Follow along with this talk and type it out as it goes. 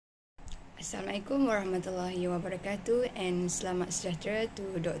Assalamualaikum warahmatullahi wabarakatuh, and selamat sejahtera to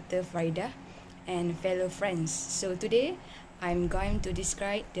Dr. Farida and fellow friends. So today I'm going to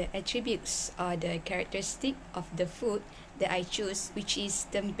describe the attributes or the characteristic of the food that I choose, which is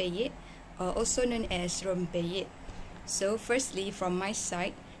tempeyek, also known as rempeyek. So firstly, from my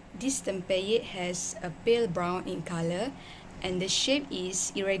side, this tempeyek has a pale brown in color and the shape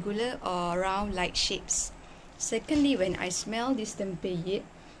is irregular or round-like shapes. Secondly, when I smell this tempeyek,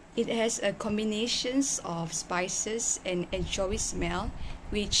 it has a combinations of spices and anchovy smell,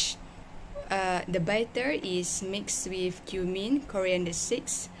 which the batter is mixed with cumin, coriander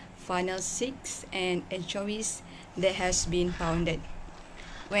seeds, fennel seeds, and anchovies that has been pounded.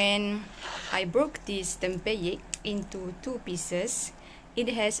 When I broke this tempeyek into two pieces,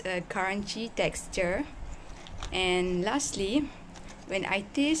 it has a crunchy texture. And lastly, when I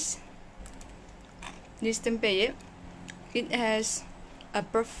taste this tempeyek, it has a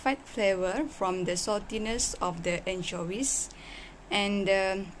perfect flavor from the saltiness of the anchovies and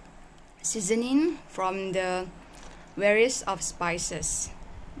the seasoning from the various of spices.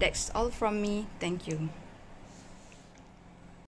 That's all from me. Thank you.